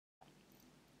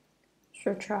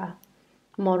Sutra.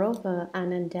 Moreover,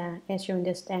 Ananda, as you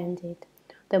understand it,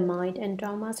 the mind and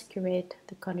dharmas create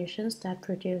the conditions that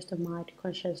produce the mind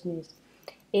consciousness.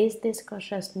 Is this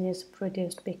consciousness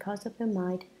produced because of the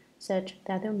mind, such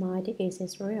that the mind is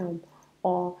its realm,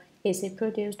 or is it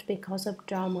produced because of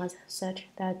dharmas, such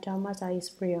that dharmas are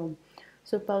its realm?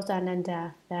 Suppose,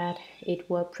 Ananda, that it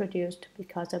were produced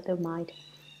because of the mind.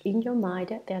 In your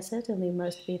mind, there certainly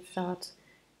must be thoughts.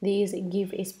 These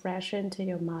give expression to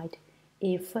your mind.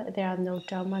 If there are no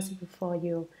dharmas before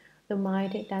you, the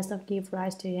mind does not give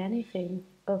rise to anything.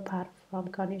 Apart from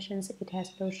conditions, it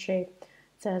has no shape.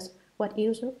 Thus, what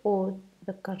use would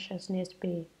the consciousness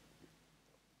be?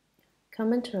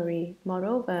 Commentary.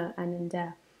 Moreover,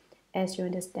 Ananda, as you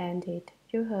understand it,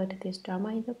 you heard this dharma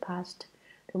in the past.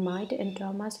 The mind and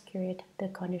dharmas create the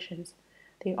conditions.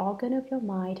 The organ of your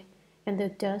mind and the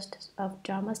dust of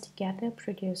dharmas together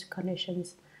produce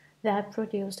conditions that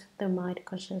produce the mind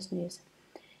consciousness.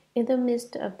 In the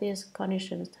midst of these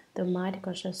conditions, the mind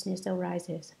consciousness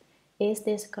arises. Is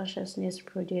this consciousness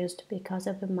produced because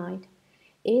of the mind?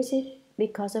 Is it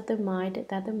because of the mind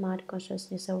that the mind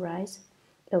consciousness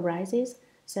arises,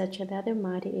 such that the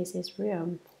mind is its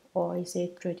realm? Or is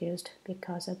it produced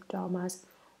because of dharmas?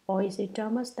 Or is it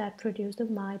dharmas that produce the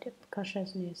mind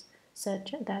consciousness,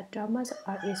 such that dharmas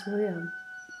are its realm?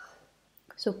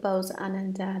 Suppose,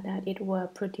 Ananda, that it were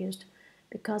produced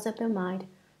because of the mind.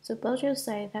 Suppose you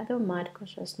say that the mind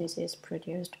consciousness is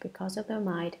produced because of the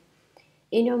mind.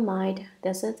 In your mind,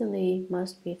 there certainly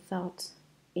must be thoughts.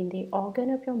 In the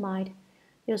organ of your mind,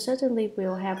 you certainly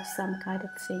will have some kind of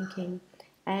thinking,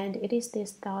 and it is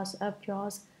these thoughts of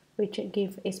yours which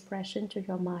give expression to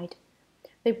your mind.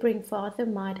 They bring forth the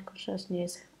mind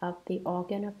consciousness of the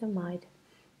organ of the mind.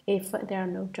 If there are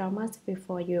no dharmas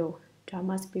before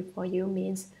you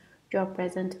means your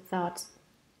present thoughts.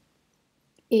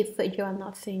 If you are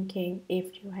not thinking,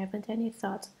 if you haven't any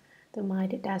thoughts, the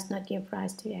mind does not give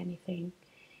rise to anything.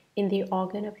 In the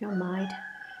organ of your mind,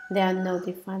 there are no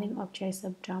defining objects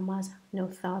of dharmas, no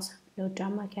thoughts, no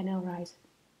dharma can arise.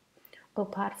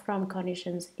 Apart from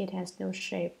conditions, it has no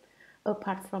shape.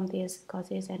 Apart from these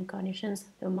causes and conditions,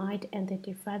 the mind and the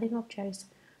defining objects,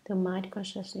 the mind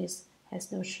consciousness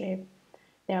has no shape.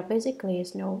 There basically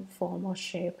is no form or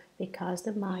shape because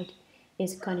the mind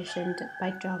is conditioned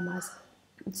by dharmas.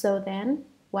 So then,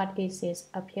 what is its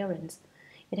appearance?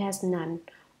 It has none.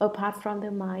 Apart from the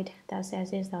mind that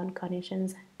sets its own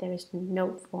conditions, there is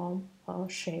no form or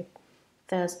shape.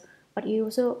 Thus, what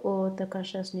use would the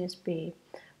consciousness be?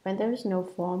 When there is no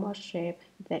form or shape,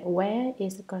 then where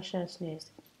is the consciousness?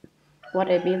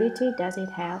 What ability does it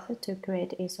have to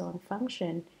create its own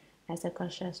function as a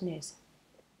consciousness?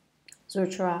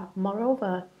 Sutra.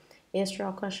 Moreover, is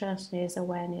your consciousness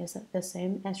awareness the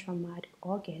same as your mind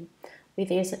organ,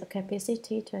 with its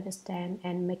capacity to understand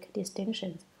and make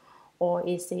distinctions, or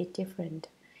is it different?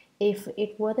 If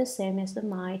it were the same as the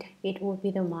mind, it would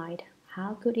be the mind.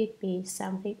 How could it be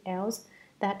something else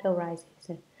that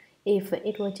arises? If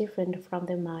it were different from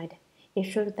the mind, it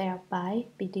should thereby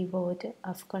be devoid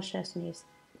of consciousness.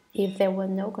 If there were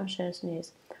no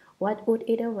consciousness, what would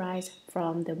it arise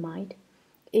from the mind?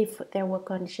 If there were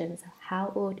conditions,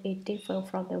 how would it differ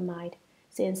from the mind?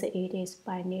 Since it is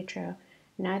by nature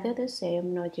neither the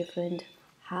same nor different,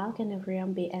 how can a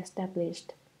realm be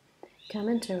established?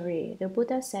 Commentary. The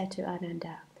Buddha said to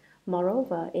Ananda,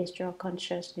 moreover, is your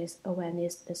consciousness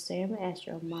awareness the same as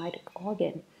your mind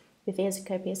organ, with its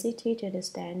capacity to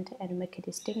understand and make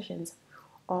distinctions,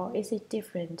 or is it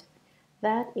different?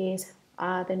 That is,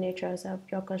 are the natures of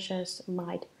your conscious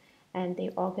mind and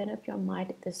the organ of your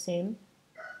mind the same?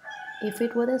 If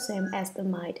it were the same as the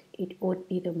mind, it would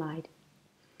be the mind.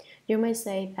 You may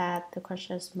say that the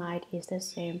conscious mind is the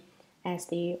same as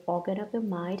the organ of the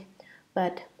mind,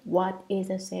 but what is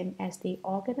the same as the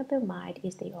organ of the mind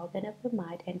is the organ of the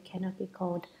mind and cannot be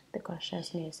called the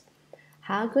consciousness.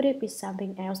 How could it be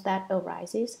something else that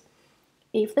arises?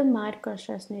 If the mind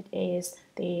consciousness is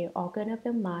the organ of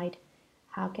the mind,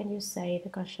 how can you say the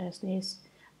consciousness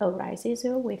arises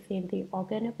within the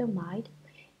organ of the mind?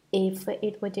 If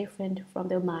it were different from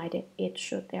the mind, it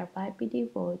should thereby be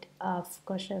devoid of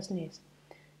consciousness.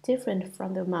 Different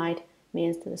from the mind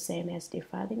means the same as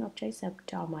defining objects of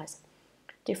dharmas.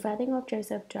 Defining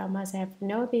objects of dharmas have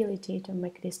no ability to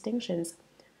make distinctions.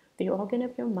 The organ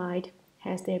of your mind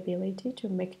has the ability to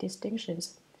make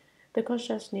distinctions. The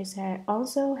consciousness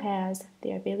also has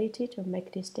the ability to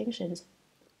make distinctions.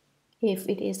 If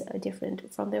it is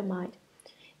different from the mind,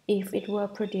 if it were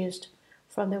produced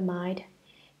from the mind,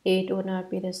 it would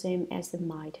not be the same as the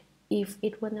mind. If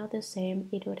it were not the same,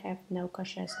 it would have no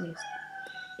consciousness.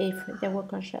 If there were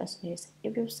consciousness,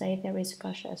 if you say there is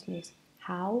consciousness,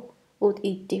 How would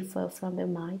it differ from the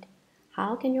mind?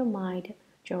 How can your mind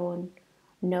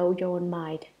know your own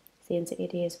mind, since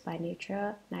it is by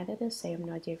nature neither the same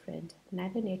nor different?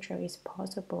 Neither nature is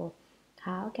possible.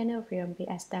 How can a realm be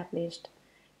established?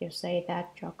 You say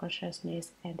that your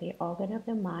consciousness and the organ of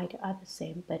the mind are the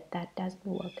same, but that doesn't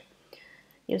work.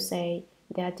 You say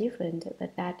they are different,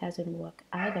 but that doesn't work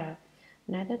either.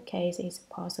 Neither case is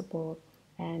possible,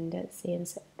 and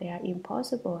since they are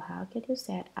impossible, how can you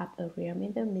set up a realm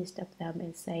in the midst of them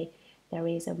and say there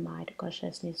is a mind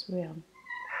consciousness realm?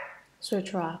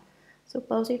 Sutra.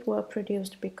 Suppose it were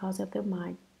produced because of the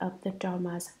mind of the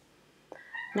dharmas.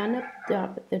 None of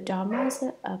the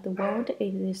dharmas of the world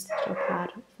exists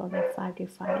apart from the five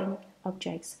defining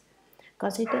objects.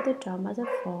 Consider the dharmas of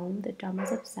form, the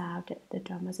dharmas of sound, the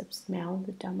dharmas of smell,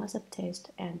 the dharmas of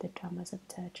taste, and the dharmas of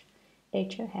touch.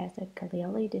 Each has a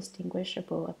clearly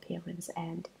distinguishable appearance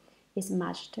and is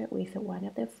matched with one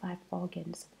of the five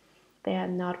organs. They are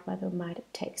not what the mind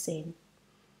takes in.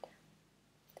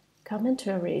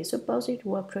 Commentary. Suppose it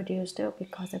were produced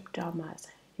because of dharmas.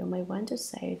 You may want to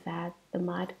say that the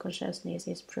mind consciousness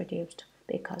is produced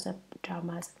because of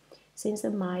dharmas, since the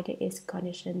mind is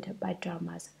conditioned by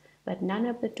dharmas. But none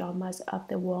of the dharmas of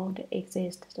the world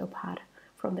exists apart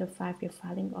from the five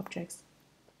defining objects.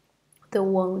 The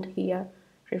world here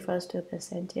refers to the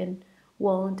sentient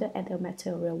world and the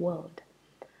material world.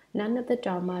 None of the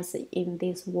dharmas in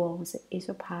these worlds is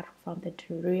apart from the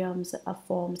two realms of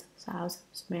forms, sounds,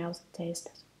 smells,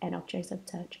 tastes, and objects of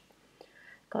touch.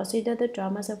 Consider the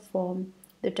dharmas of form,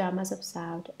 the dharmas of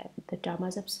sound, the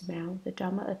dharmas of smell, the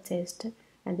dharma of taste,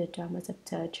 and the dharmas of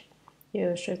touch.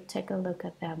 You should take a look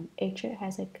at them. Each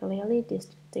has a clearly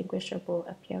distinguishable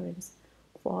appearance.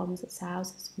 Forms,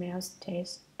 sounds, smells,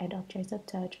 tastes, and objects of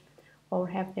touch all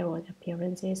have their own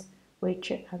appearances,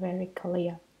 which are very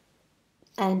clear,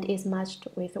 and is matched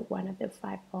with one of the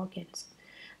five organs.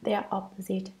 They are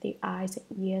opposite: the eyes,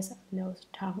 ears, nose,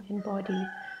 tongue, and body.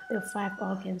 The five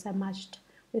organs are matched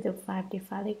with the five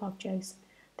defining objects.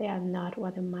 They are not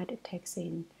what the mind takes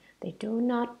in. They do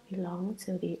not belong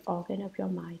to the organ of your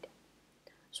mind.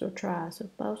 Sutra.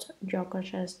 Suppose your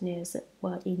consciousness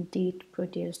were indeed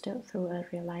produced through a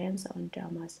reliance on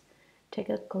dharmas. Take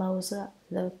a closer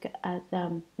look at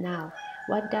them now.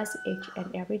 What does each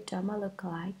and every dharma look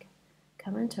like?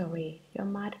 Commentary. Your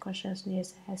mind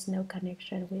consciousness has no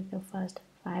connection with the first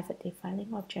five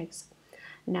defining objects.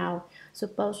 Now,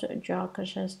 suppose your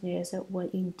consciousness were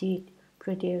indeed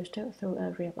produced through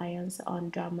a reliance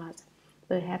on dharmas.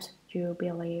 Perhaps you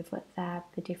believe that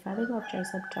the defining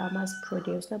objects of dharmas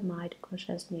produce the mind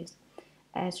consciousness.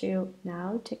 As you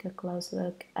now take a close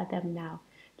look at them now,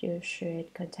 you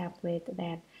should contemplate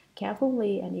them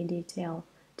carefully and in detail.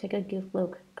 Take a good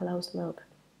look, close look.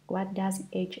 What does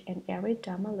each and every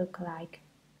dharma look like?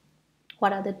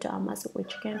 What are the dharmas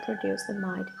which can produce the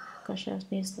mind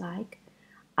consciousness like?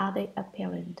 Are they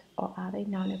apparent or are they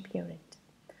non-apparent?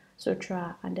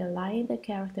 Sutra. Underlying the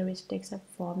characteristics of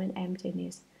form and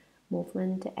emptiness,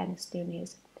 movement and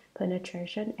stillness,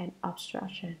 penetration and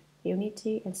obstruction,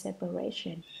 unity and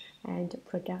separation, and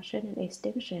production and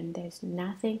extinction, there is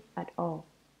nothing at all.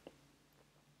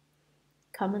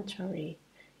 Commentary.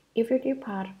 If you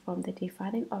depart from the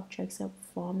defining objects of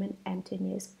form and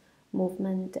emptiness,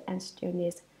 movement and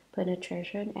stillness,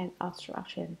 penetration and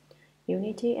obstruction,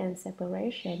 unity and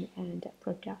separation, and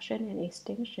production and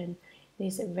extinction,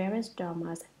 these various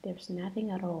dharmas, there is nothing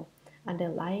at all.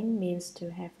 Underlying means to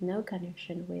have no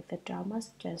connection with the dharmas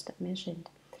just mentioned.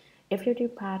 If you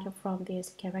depart from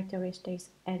these characteristics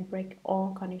and break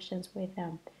all connections with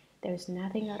them, there is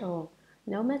nothing at all.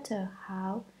 No matter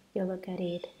how you look at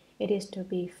it, it is to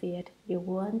be feared you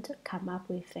won't come up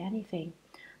with anything.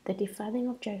 The defining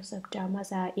objects of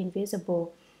dharmas are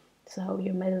invisible, so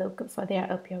you may look for their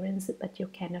appearance, but you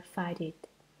cannot find it.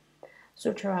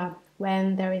 Sutra.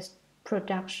 When there is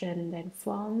production, then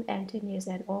form, emptiness,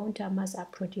 and all dharmas are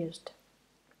produced.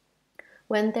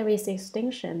 When there is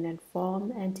extinction, then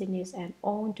form, emptiness, and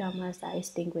all dharmas are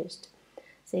extinguished.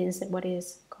 Since what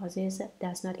is causes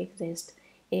does not exist,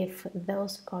 if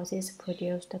those causes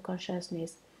produce the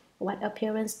consciousness, what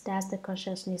appearance does the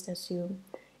consciousness assume?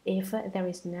 If there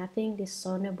is nothing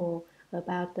discernible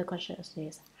about the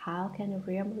consciousness, how can a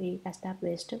realm be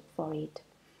established for it?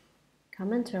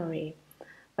 Commentary.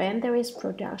 When there is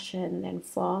production, then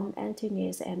form,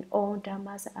 emptiness, and all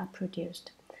dharmas are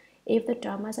produced. If the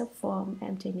dharmas of form,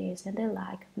 emptiness, and the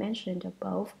like mentioned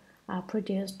above are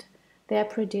produced, they are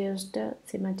produced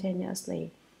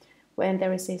simultaneously. When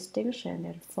there is extinction,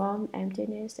 then form,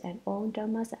 emptiness, and all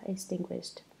dharmas are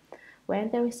extinguished.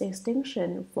 When there is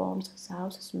extinction, forms,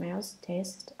 sounds, smells,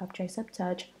 tastes, objects of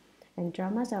touch, and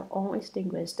dramas are all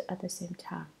extinguished at the same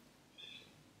time.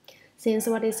 Since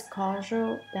what is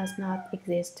causal does not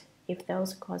exist, if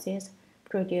those causes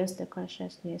produce the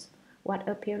consciousness, what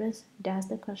appearance does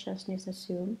the consciousness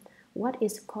assume? What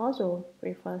is causal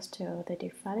refers to the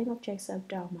defiling objects of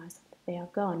dharmas. They are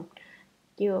gone.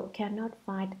 You cannot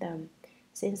find them.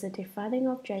 Since the defiling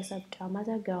objects of dharmas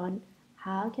are gone,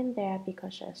 how can there be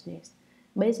consciousness?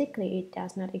 Basically, it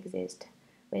does not exist.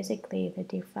 Basically, the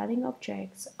defiling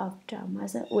objects of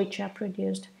dharmas which are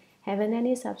produced haven't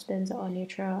any substance or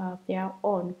nature of their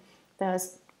own.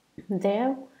 Thus,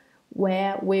 there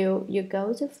where will you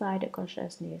go to find the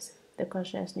consciousness? The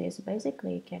consciousness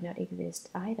basically cannot exist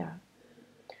either.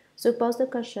 Suppose the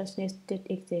consciousness did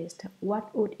exist,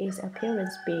 what would its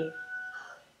appearance be?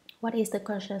 What is the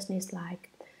consciousness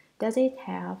like? Does it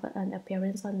have an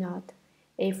appearance or not?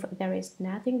 If there is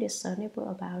nothing discernible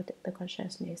about the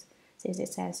consciousness, since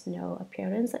it has no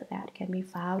appearance that can be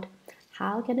found,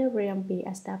 how can a realm be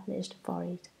established for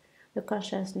it? The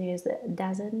consciousness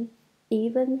doesn't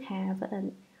even have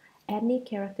any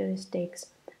characteristics.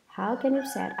 How can you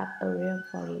set up a realm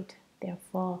for it?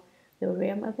 Therefore, the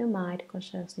realm of the mind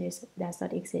consciousness does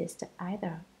not exist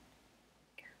either.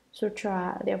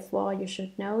 Sutra, therefore, you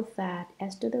should know that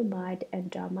as to the mind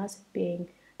and dharmas being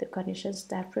the conditions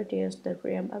that produce the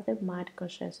realm of the mind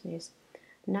consciousness,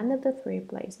 none of the three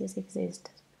places exist.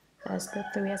 Thus, the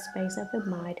three aspects of the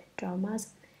mind, dharmas,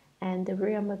 and the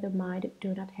realm of the mind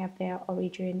do not have their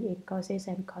origin in causes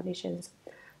and conditions,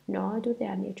 nor do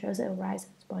their natures arise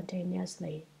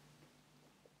spontaneously.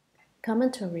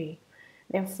 Commentary.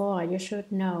 Therefore, you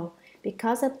should know,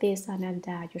 because of this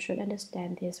Ananda, you should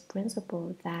understand this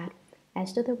principle that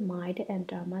as to the mind and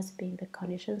dharmas being the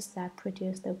conditions that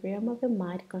produce the realm of the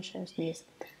mind consciousness,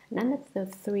 none of the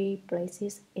three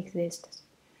places exists.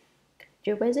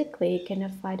 You basically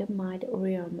cannot find the mind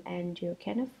realm, and you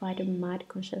cannot find the mind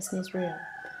consciousness realm,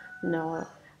 nor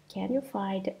can you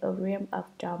find a realm of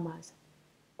dharmas.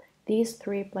 These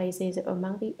three places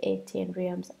among the 18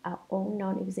 realms are all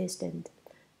non-existent.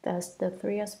 Thus, the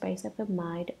three aspects of the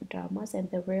mind, dharmas,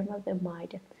 and the realm of the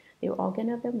mind, the organ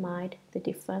of the mind, the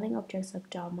defiling objects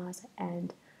of dharmas,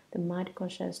 and the mind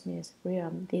consciousness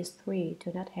realm, these three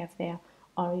do not have their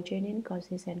origin in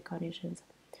causes and conditions.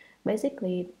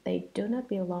 Basically, they do not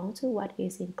belong to what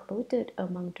is included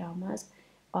among dharmas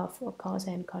of cause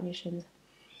and conditions,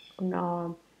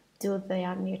 nor do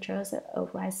their natures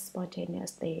arise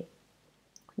spontaneously,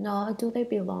 nor do they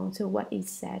belong to what is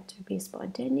said to be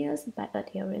spontaneous by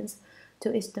adherence to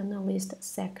externalist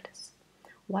sects.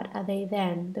 What are they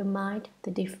then? The mind, the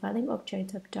defiling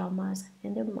object of dharmas,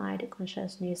 and the mind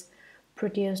consciousness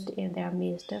produced in their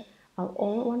midst are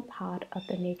all one part of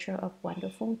the nature of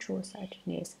wonderful true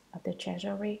suchness of the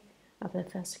treasury of the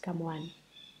first come one.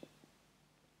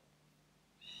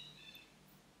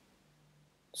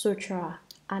 Sutra.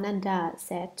 Ananda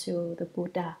said to the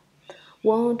Buddha,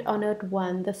 "World honored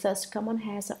one, the first common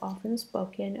has often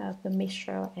spoken of the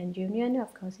mixture and union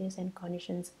of causes and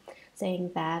conditions,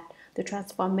 saying that the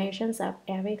transformations of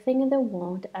everything in the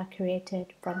world are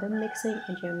created from the mixing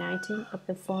and uniting of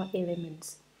the four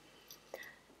elements."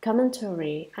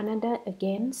 Commentary. Ananda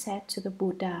again said to the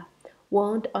Buddha,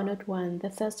 "World honored one, the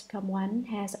first come one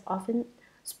has often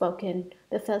spoken.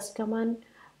 The first come one,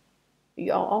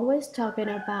 you're always talking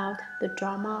about the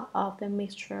drama of the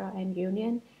mixture and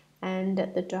union and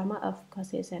the drama of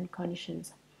causes and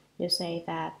conditions. You say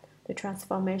that the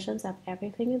transformations of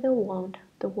everything in the world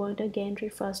again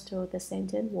refers to the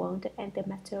sentient world and the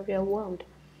material world.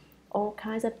 All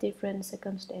kinds of different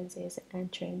circumstances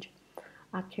and change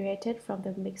are created from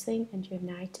the mixing and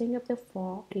uniting of the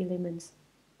four elements.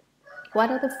 What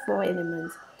are the four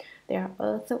elements? They are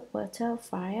earth, water,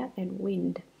 fire, and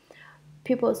wind.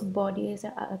 People's bodies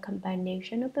are a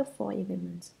combination of the four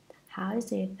elements. How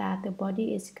is it that the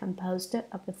body is composed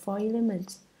of the four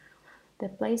elements? The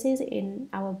places in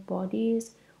our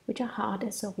bodies which are hard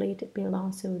and solid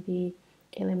belong to the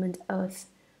element earth.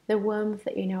 The warmth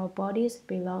in our bodies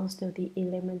belongs to the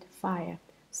element fire.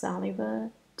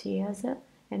 Saliva, tears,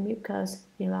 and mucus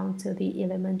belong to the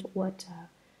element water.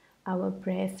 Our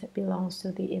breath belongs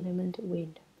to the element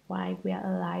wind. While we are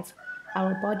alive,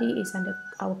 our body is under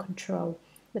our control,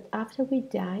 but after we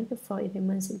die, the four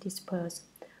elements disperse.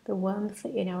 The warmth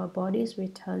in our bodies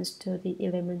returns to the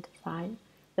element fire,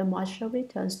 the moisture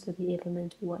returns to the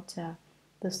element water,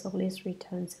 the solids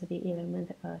returns to the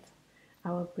element earth,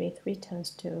 our breath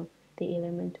returns to the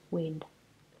element wind.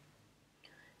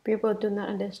 People do not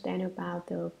understand about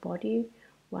the body,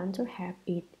 want to have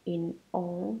it in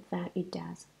all that it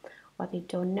does. What they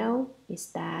don't know is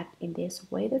that in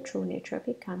this way the true nature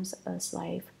becomes a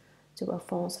slave to a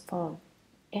false form.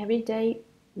 Every day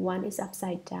one is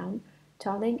upside down,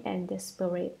 toiling and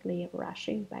desperately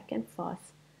rushing back and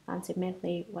forth.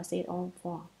 Ultimately, what's it all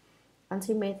for?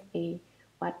 Ultimately,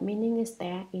 what meaning is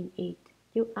there in it?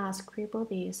 You ask people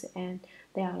this, and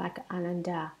they are like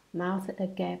Ananda, mouth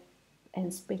agape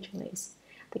and speechless.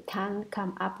 They can't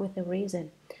come up with a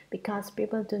reason. Because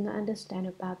people do not understand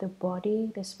about the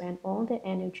body, they spend all their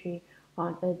energy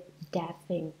on a dead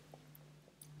thing.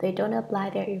 They don't apply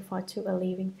their effort to a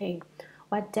living thing.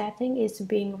 What dead thing is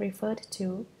being referred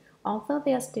to? Although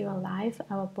they are still alive,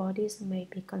 our bodies may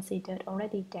be considered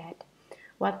already dead.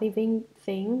 What living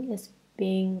thing is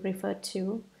being referred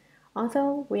to?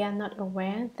 Although we are not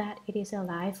aware that it is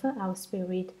alive, our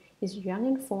spirit is young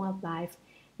and full of life.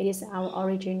 It is our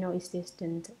original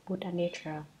existent Buddha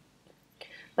nature.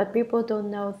 But people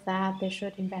don't know that they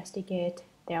should investigate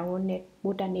their own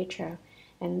Buddha nature,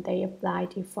 and they apply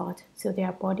default to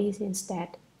their bodies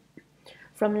instead.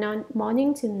 From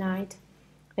morning to night,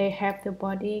 they help the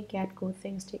body get good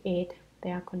things to eat.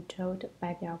 They are controlled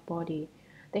by their body.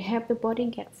 They help the body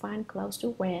get fine clothes to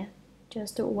wear.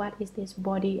 Just what is this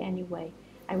body anyway?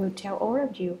 I will tell all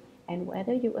of you, and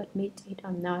whether you admit it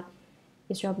or not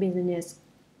is your business.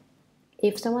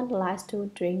 If someone likes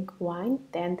to drink wine,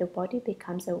 then the body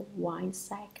becomes a wine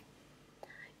sack.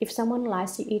 If someone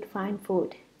likes to eat fine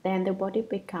food, then the body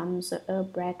becomes a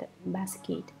bread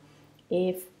basket.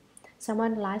 If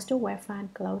someone likes to wear fine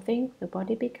clothing, the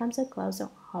body becomes a clothes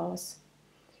horse.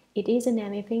 It isn't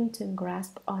anything to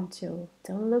grasp onto.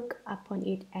 Don't look upon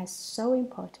it as so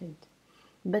important.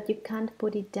 But you can't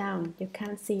put it down. You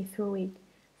can't see through it.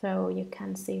 Though you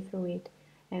can't see through it,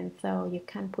 and though you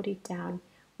can't put it down,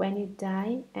 when you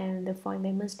die and the four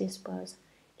elements disperse,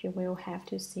 you will have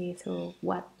to see through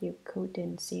what you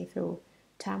couldn't see through.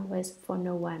 Time waits for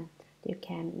no one. You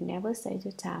can never say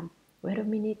to time, wait a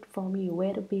minute for me,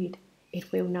 wait a bit.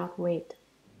 It will not wait.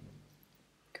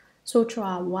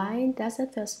 Sutra. Why does a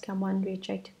thirst command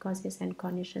reject causes and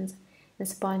conditions and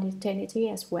spontaneity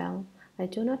as well? I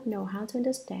do not know how to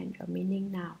understand your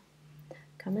meaning now.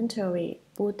 Commentary.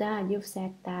 Buddha, you've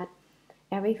said that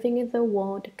everything in the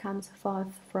world comes forth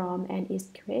from and is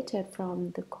created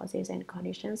from the causes and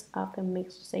conditions of the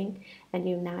mixing and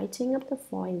uniting of the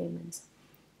four elements.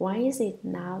 Why is it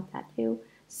now that you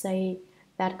say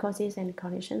that causes and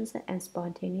conditions and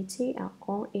spontaneity are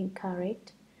all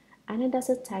incorrect? Ananda's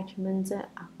attachments are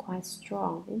quite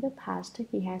strong. In the past,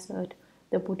 he has heard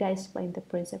the Buddha explain the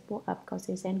principle of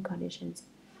causes and conditions.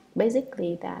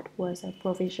 Basically, that was a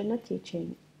provisional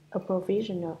teaching, a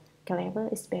provisional, clever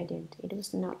expedient. It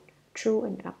was not true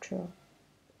and actual.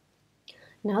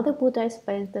 Now the Buddha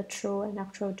explains the true and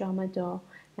actual Dharma door,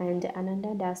 and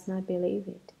Ananda does not believe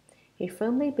it. He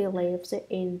firmly believes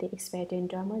in the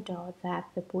expedient Dharma door that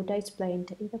the Buddha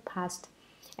explained in the past,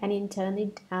 and in turn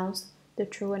it doubts the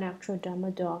true and actual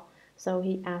Dharma door. So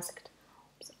he asked,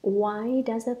 why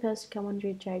does the first command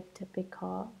reject the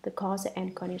cause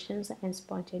and conditions and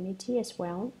spontaneity as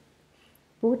well?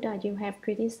 Buddha, you have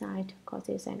criticized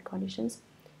causes and conditions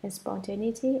and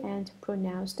spontaneity and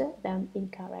pronounced them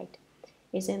incorrect.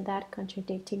 Isn't that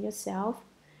contradicting yourself?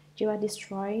 You are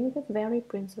destroying the very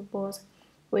principles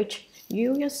which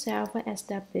you yourself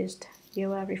established.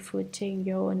 You are refuting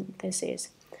your own thesis.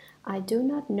 I do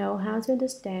not know how to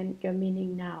understand your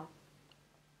meaning now.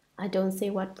 I don't see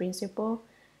what principle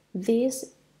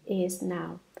this is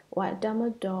now. What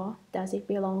Dhamma door does it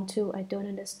belong to? I don't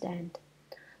understand.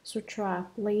 Sutra,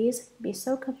 please be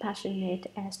so compassionate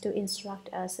as to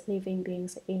instruct us living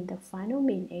beings in the final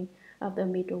meaning of the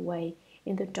middle way,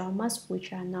 in the dharmas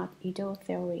which are not idle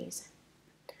theories.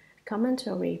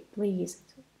 Commentary, please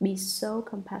be so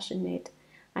compassionate.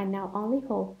 I now only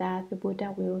hope that the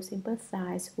Buddha will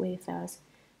sympathize with us,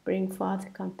 bring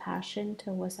forth compassion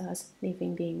towards us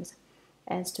living beings,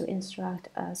 as to instruct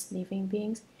us living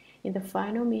beings in the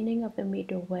final meaning of the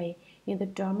middle way, in the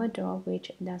Dharma door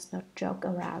which does not joke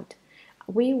around.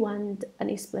 We want an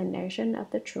explanation of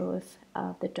the truth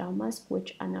of the dharmas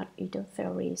which are not idle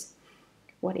theories.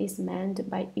 What is meant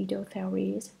by idle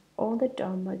theories? All the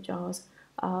Dharma doors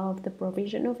of the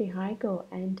provisional vehicle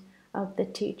and of the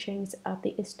teachings of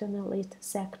the externalist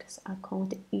sects are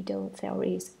called idle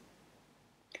theories.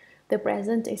 The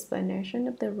present explanation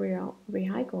of the real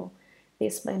vehicle, the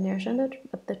explanation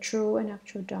of the true and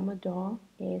actual Dharma door,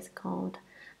 is called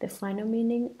the final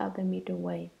meaning of the middle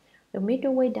way. The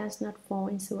middle way does not fall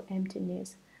into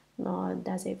emptiness, nor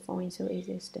does it fall into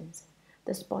existence.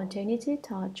 The spontaneity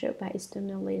taught by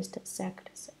externalist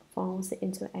sects falls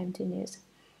into emptiness.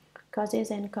 Causes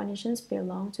and conditions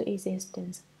belong to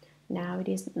existence. Now it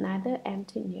is neither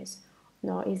emptiness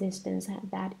nor existence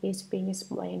that is being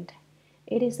explained.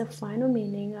 It is the final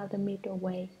meaning of the middle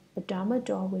way, the Dharma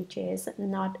door, which is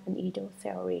not an idle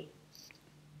theory.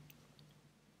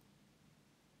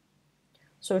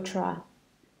 Sutra.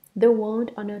 The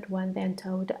world honored one then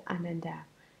told Ananda,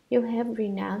 "You have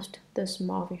renounced the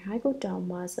small vehicle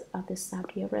dogmas of the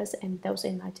South-hearers and those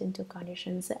enlightened to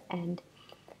conditions, and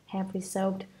have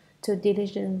resolved to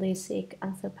diligently seek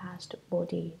unsurpassed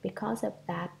Bodhi. Because of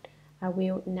that, I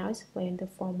will now explain the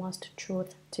foremost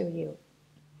truth to you."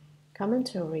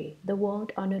 Commentary. The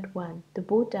world honored one, the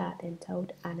Buddha then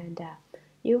told Ananda,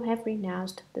 "You have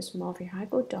renounced the small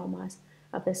vehicle dogmas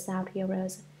of the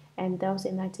South-hearers and those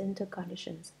enlightened to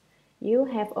conditions. You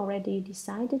have already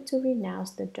decided to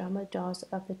renounce the Dharma doors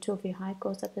of the two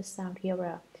vehicles of the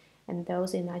South-hearer and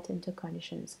those enlightened to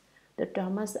conditions, the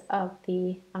dharmas of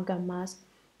the agamas,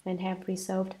 and have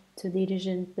resolved to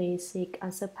diligently seek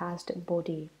unsurpassed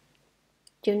Bodhi.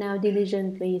 You now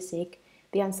diligently seek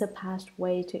the unsurpassed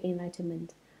way to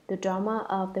enlightenment, the Dharma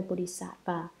of the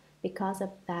Bodhisattva. Because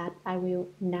of that, I will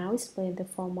now explain the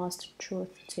foremost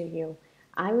truth to you.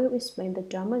 I will explain the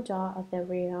Dharma door of the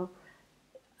real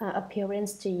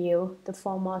appearance to you. The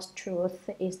foremost truth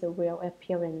is the real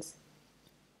appearance.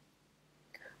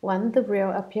 1. The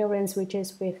real appearance, which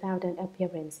is without an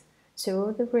appearance.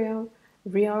 2. The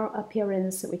real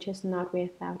appearance, which is not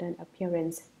without an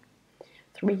appearance.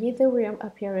 3. The real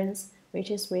appearance,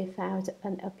 which is without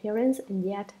an appearance and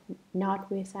yet not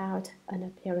without an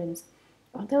appearance.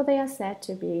 Although they are said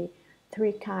to be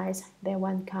three kinds, they are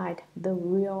one kind, the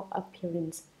real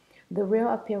appearance. The real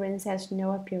appearance has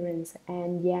no appearance,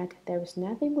 and yet there is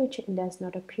nothing which does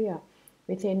not appear.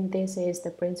 Within this is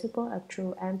the principle of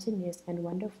true emptiness and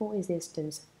wonderful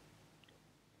existence.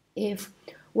 If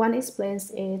one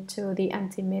explains it to the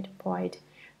ultimate point,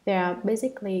 there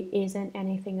basically isn't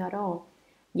anything at all.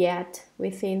 Yet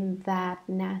within that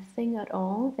nothing at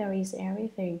all, there is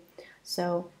everything.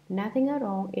 So nothing at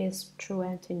all is true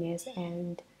emptiness,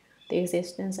 and the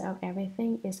existence of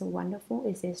everything is a wonderful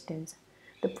existence.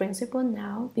 The principle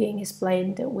now being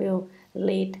explained will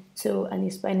lead to an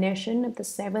explanation of the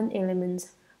seven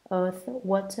elements: earth,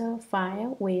 water,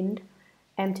 fire, wind,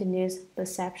 emptiness,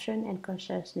 perception, and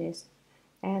consciousness,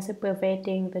 as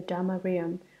pervading the Dharma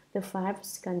realm, the 5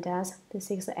 skandhas, the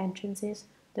 6 entrances,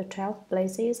 the 12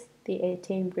 places, the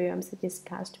 18 realms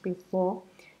discussed before,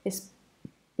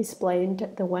 explained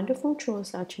the wonderful true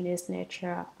suchness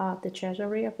nature of the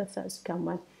treasury of the first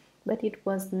common, but it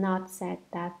was not said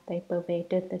that they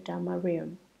pervaded the Dharma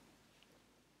realm.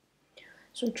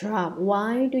 Sutra.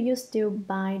 Why do you still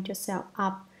bind yourself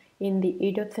up in the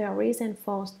idle theories and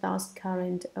false thoughts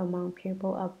current among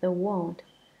people of the world?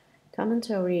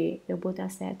 Commentary. The Buddha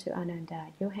said to Ananda,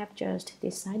 "You have just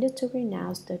decided to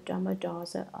renounce the Dharma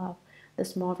doors of the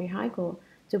small vehicle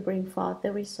to bring forth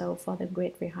the result for the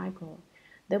great vehicle,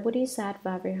 the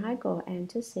Bodhisattva vehicle, and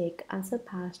to seek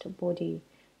unsurpassed Bodhi.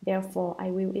 Therefore, I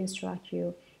will instruct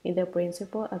you in the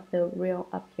principle of the real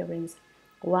appearance."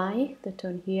 Why? The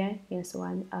tone here is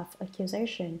one of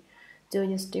accusation. Do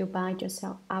you still bind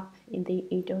yourself up in the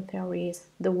idle theories,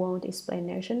 the world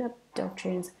explanation of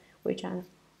doctrines which are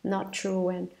not true,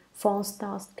 and false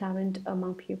thoughts current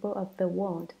among people of the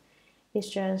world? It's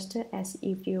just as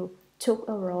if you took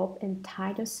a rope and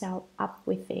tied yourself up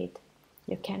with it.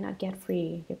 You cannot get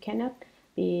free. You cannot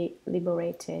be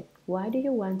liberated. Why do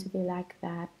you want to be like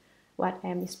that? What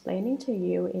I'm explaining to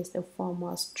you is the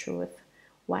foremost truth.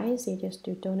 Why is it you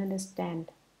still don't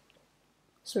understand?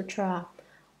 Sutra.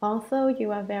 Although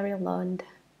you are very learned,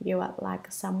 you are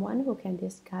like someone who can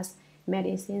discuss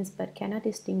medicines but cannot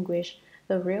distinguish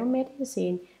the real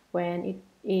medicine when it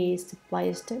is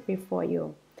placed before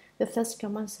you. The first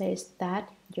command says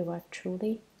that you are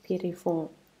truly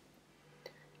pitiful.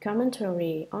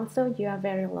 Commentary. Although you are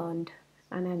very learned,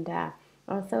 Ananda,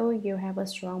 although you have a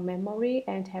strong memory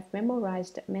and have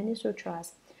memorized many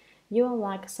sutras, you are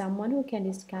like someone who can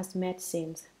discuss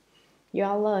medicines. You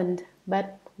are learned,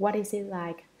 but what is it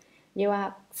like? You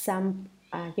are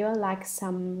like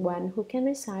someone who can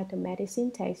recite the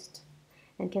medicine text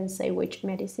and can say which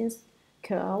medicines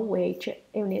cure which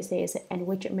illnesses and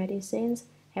which medicines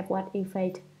have what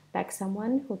effect, like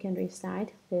someone who can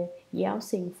recite the Yao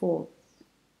Xing Fu.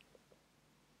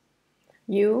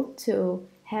 You, too,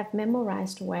 have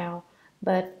memorized well,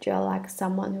 but you are like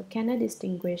someone who cannot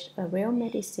distinguish a real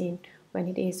medicine when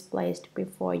it is placed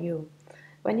before you.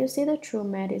 When you see the true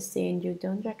medicine, you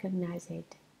don't recognize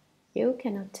it. You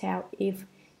cannot tell if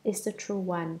it's the true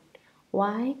one.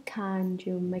 Why can't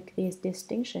you make these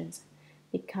distinctions?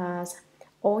 Because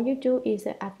all you do is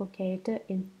advocate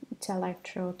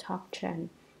intellectual doctrine.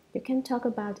 You can talk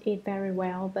about it very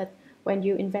well, but when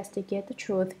you investigate the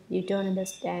truth, you don't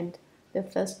understand. The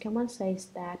first command says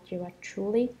that you are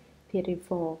truly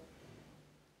pitiful.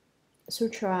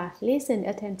 Sutra. Listen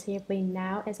attentively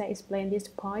now as I explain this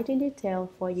point in detail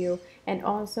for you and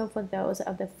also for those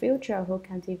of the future who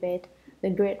cultivate the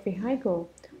great vehicle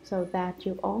so that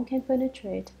you all can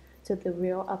penetrate to the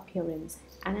real appearance.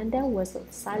 Ananda was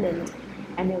silent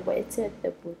and awaited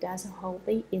the Buddha's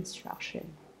holy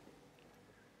instruction.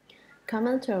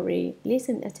 Commentary.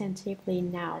 Listen attentively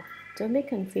now. Don't be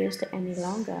confused any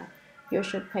longer. You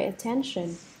should pay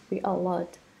attention, be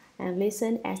alert, and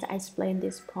listen as I explain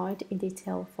this point in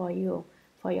detail for you.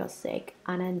 For your sake,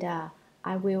 Ananda,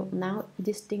 I will now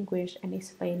distinguish and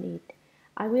explain it.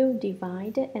 I will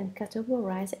divide and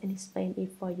categorize and explain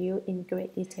it for you in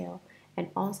great detail, and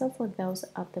also for those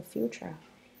of the future.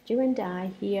 You and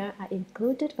I here are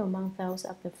included among those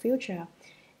of the future.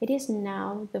 It is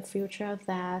now the future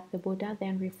that the Buddha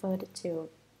then referred to.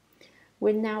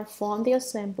 We now form the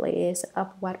assemblies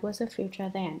of what was the future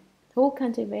then. Who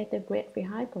cultivate the great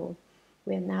vehicle?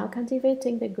 We are now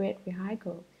cultivating the great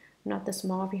vehicle, not the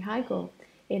small vehicle,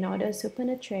 in order to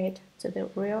penetrate to the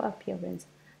real appearance,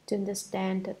 to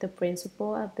understand the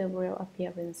principle of the real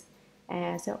appearance.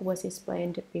 As was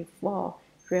explained before,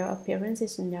 real appearance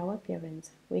is no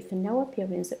appearance. With no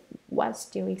appearance, what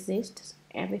still exists?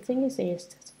 Everything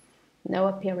exists. No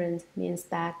appearance means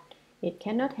that it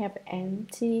cannot have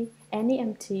any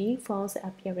empty, false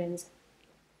appearance.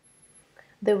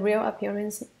 The real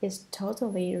appearance is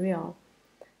totally real.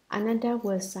 Ananda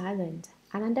was silent.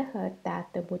 Ananda heard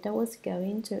that the Buddha was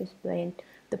going to explain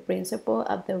the principle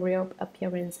of the real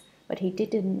appearance, but he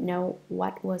didn't know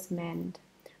what was meant.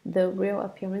 The real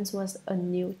appearance was a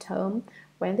new term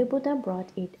when the Buddha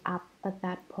brought it up at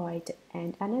that point,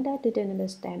 and Ananda didn't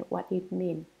understand what it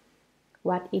meant.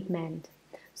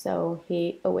 So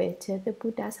he awaited the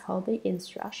Buddha's holy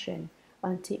instruction.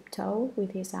 On tiptoe,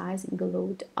 with his eyes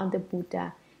glued on the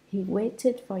Buddha, he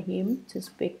waited for him to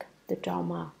speak the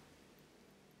Dharma.